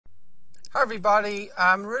Hi everybody,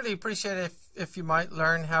 really appreciate it if you might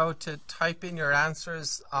learn how to type in your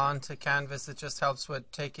answers onto Canvas. It just helps with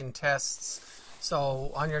taking tests.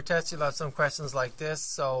 So on your test you'll have some questions like this.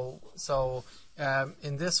 So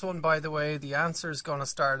in this one, by the way, the answer is going to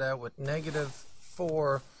start out with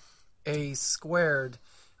 -4a squared.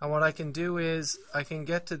 And what I can do is I can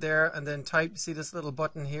get to there and then type, see this little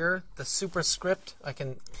button here, the superscript. I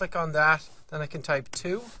can click on that, then I can type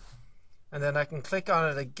 2. And then I can click on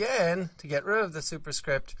it again to get rid of the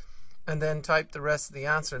superscript and then type the rest of the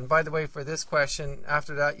answer. And by the way, for this question,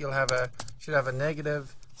 after that you'll have should have a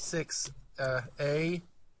 -6a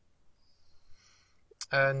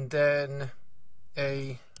and then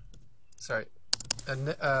 -6a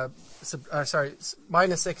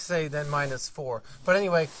then -4. But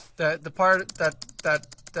anyway, the part that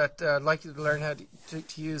I'd like you to learn how to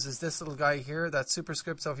use is this little guy here, that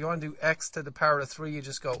superscript. So if you want to do x to the power of 3, you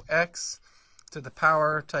just go x to the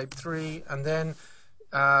power, type 3, and then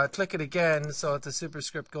click it again so that the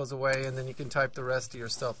superscript goes away, and then you can type the rest of your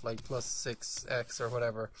stuff like +6x or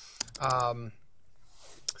whatever.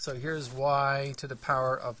 So here's y to the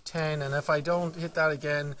power of 10, and if I don't hit that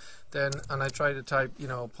again, then and I try to type,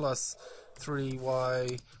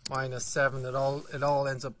 +3y -7, it all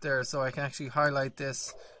ends up there. So I can actually highlight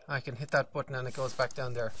this, I can hit that button, and it goes back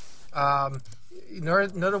down there.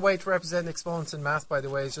 Another way to represent exponents in math, by the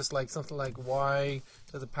way, is just like something like y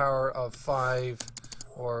to the power of 5,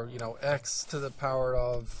 or x to the power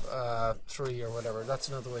of 3, or whatever. That's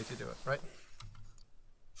another way to do it, right?